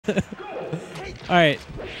All right.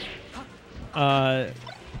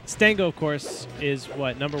 Stango, of course, is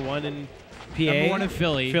what, #1 in PA? #1 in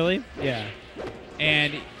Philly. Philly? Yeah.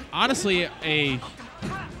 And honestly, a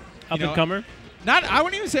up-and-comer? I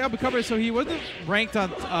wouldn't even say up-and-comer. So he wasn't ranked on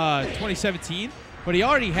 2017, but he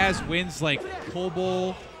already has wins like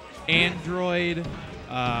Cobol, Android.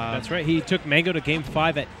 That's right. He took Mango to Game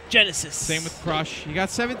 5 at Genesis. Same with Crush. He got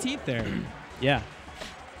 17th there. Yeah.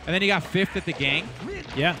 And then he got 5th at the Gang.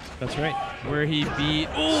 Yeah, that's right. Where he beat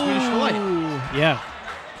Swedish Delight. Yeah.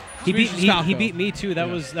 He beat me too. That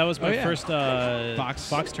was my first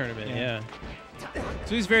Fox tournament. Yeah.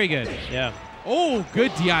 So he's very good. Yeah. Oh,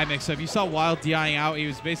 good DI mix-up. You saw WiLD DIing out. He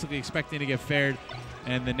was basically expecting to get fared,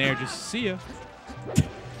 and the Nair just see ya.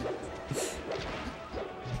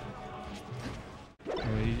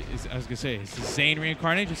 I was gonna say, is Zane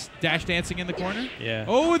reincarnate just dash dancing in the corner? Yeah.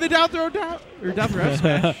 Oh, the down throw down throw F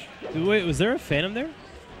smash. Wait, was there a Phantom there?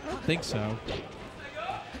 I don't think so.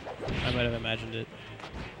 I might have imagined it.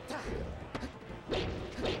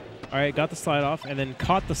 All right, got the slide off, and then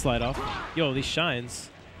caught the slide off. Yo, these shines.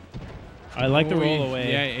 I like the roll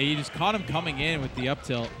away. Yeah, you just caught him coming in with the up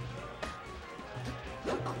tilt.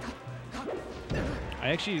 I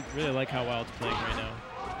actually really like how WiLD's playing right now.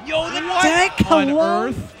 Yo, the tank on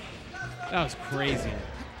Earth. That was crazy.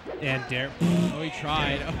 And dare. Oh, he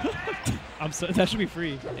tried. That should be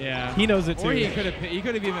free. Yeah. He knows it too. Or he could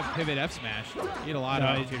have even pivot F smash. He had a lot of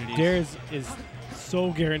opportunities. Dare is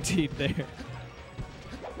so guaranteed there.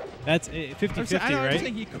 That's 50-50, right? I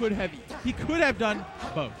think he could have done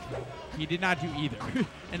both. He did not do either.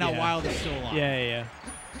 And now WiLD is still alive. Yeah.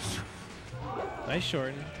 Nice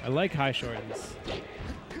shorten. I like high shortens.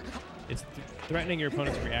 It's threatening your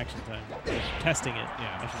opponent's reaction time. Testing it,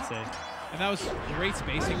 I should say. And that was great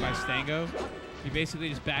spacing by Stango. He basically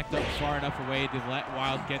just backed up far enough away to let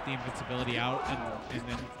WiLD get the invincibility out and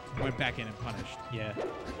then went back in and punished. Yeah.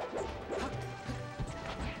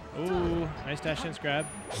 Ooh, nice dash dance grab.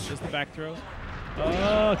 Just the back throw.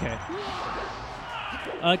 Okay.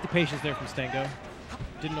 I like the patience there from Stango.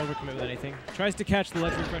 Didn't overcommit with anything. Tries to catch the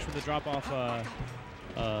ledge refresh with a drop off. What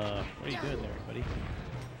are you doing there, buddy?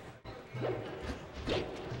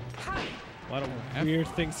 A lot of weird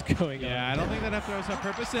things going on. Yeah, I don't think that F throw was on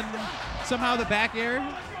purpose, and somehow the back air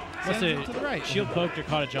sends him to the right. Shield poked or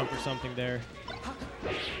caught a jump or something there.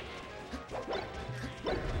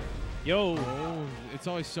 Yo. Oh, it's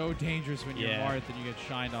always so dangerous when you're Marth and you get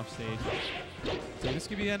shined off stage. So this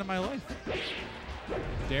could be the end of my life.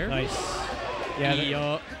 Dare? Nice.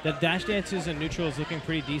 Yeah, the dash dances and neutral is looking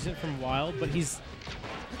pretty decent from WiLD, but he's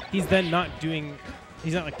then not doing,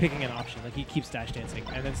 he's not like picking an option. Like he keeps dash dancing,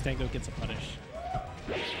 and then Stango gets a punish.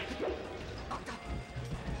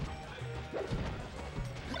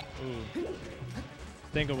 Ooh.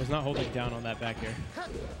 Stango was not holding down on that back air.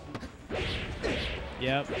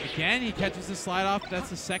 Yep. Again, he catches the slide off. That's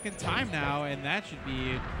the second time now, and that should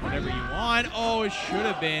be whatever you want. Oh, it should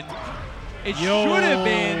have been. It should have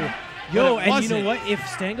been. Yo, and you know what? If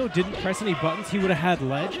Stango didn't press any buttons, he would have had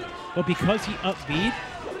ledge. But because he up B'd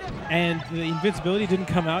and the invincibility didn't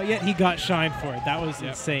come out yet, he got shined for it. That was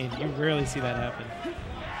insane. You rarely see that happen.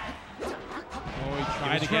 Oh, he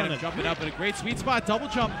tried to get him jumping up in a great sweet spot. Double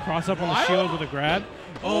jump. Cross up on the shield with a grab.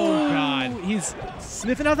 Oh, God. He's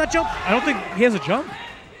sniffing out that jump. I don't think he has a jump.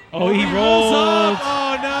 Oh, he rolls up.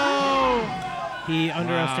 Oh, no. He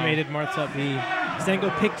underestimated Marth's up B. Stango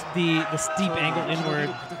picked the steep angle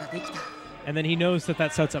inward, and then he knows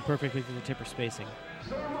that sets up perfectly for the tipper spacing.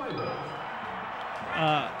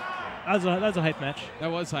 That was a hype match.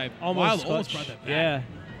 That was hype. Almost brought that back. Yeah.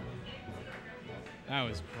 That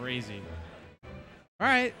was crazy. All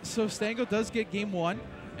right, so Stango does get game 1,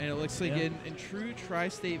 and it looks like in true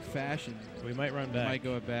tri-state fashion, we might run back. We might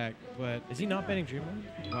go back, but is he not banning Dreamland?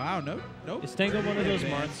 Wow, nope. Is Stango one of those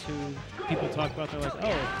Marths who people talk about? They're like,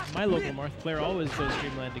 oh, my local Marth player always goes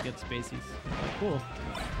Dreamland against Spaceys. Like, cool.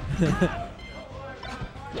 I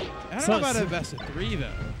don't know about a best of 3 though.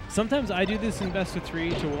 Sometimes I do this in best of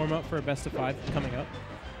 3 to warm up for a best of 5 coming up,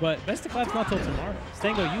 but best of 5's not till tomorrow.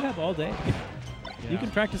 Stango, you have all day. You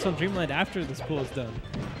can practice on Dreamland after this pool is done.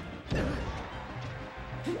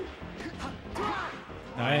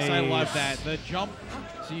 Nice. I love that. The jump,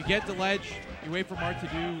 so you get the ledge, you wait for Marth to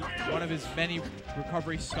do one of his many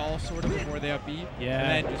recovery stalls sort of before they up B. Yeah.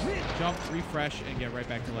 And then just jump, refresh, and get right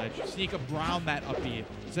back to ledge. Sneak around that up B.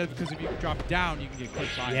 Instead, because if you drop down, you can get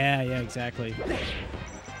clipped by. Yeah, exactly.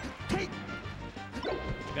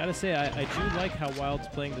 Gotta say, I do like how WiLD's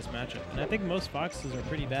playing this matchup, and I think most Foxes are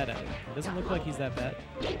pretty bad at it. It doesn't look like he's that bad.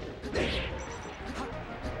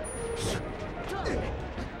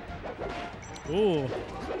 Ooh.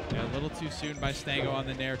 Yeah, a little too soon by Stango on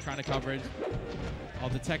the nair, trying to cover it. All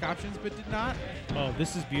the tech options, but did not. Oh,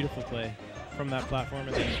 this is beautiful play from that platform,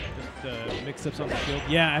 and then the mix-ups on the shield.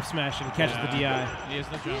 Yeah, F smash, and he catches the DI. He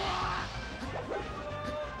has no jump.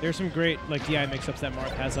 There's some great like DI mix-ups that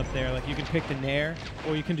Marth has up there. Like you can pick the nair,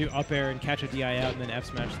 or you can do up air and catch a DI out, and then F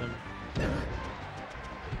smash them.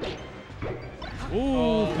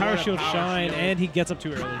 Ooh, power shield shine, and he gets up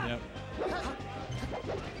too early. Yep.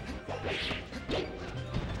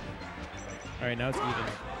 All right, now it's even.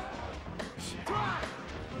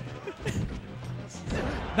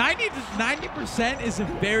 90% is a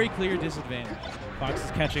very clear disadvantage. Fox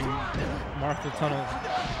is catching Marth the tunnel.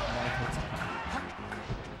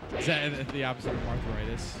 Is that the opposite of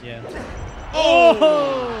arthritis? Yeah.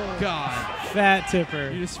 Oh, God. Fat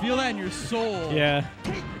tipper. You just feel that in your soul. Yeah.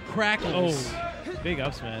 Crackles. Oh, big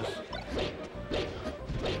up smash.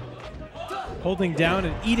 Holding down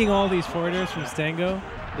and eating all these forwarders from Stango.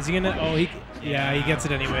 Is he gonna? Oh, yeah, he gets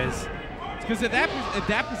it anyways. Because at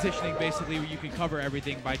that positioning, basically, you can cover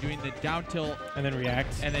everything by doing the down tilt and then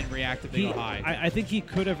react. And then react if they go high. I think he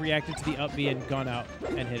could have reacted to the up B and gone out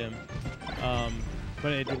and hit him,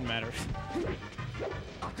 but it didn't matter.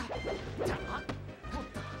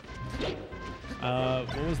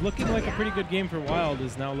 What was looking like a pretty good game for WiLD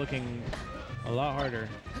is now looking a lot harder.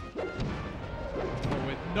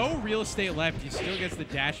 With no real estate left, he still gets the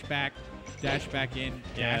dash back in,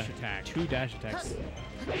 dash attack. 2 dash attacks.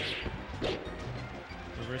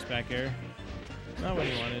 Reverse back air. Not what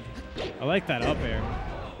he wanted. I like that up air.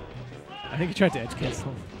 I think he tried to edge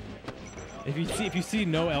cancel. If you see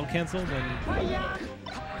no L cancel, then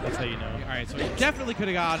that's how you know. All right, so he definitely could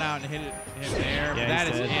have gone out and hit there. Yeah, that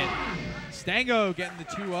is it. Stango getting the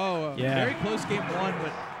 2-0. Yeah. Very close game 1,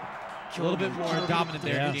 but a little bit more dominant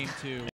there in game 2.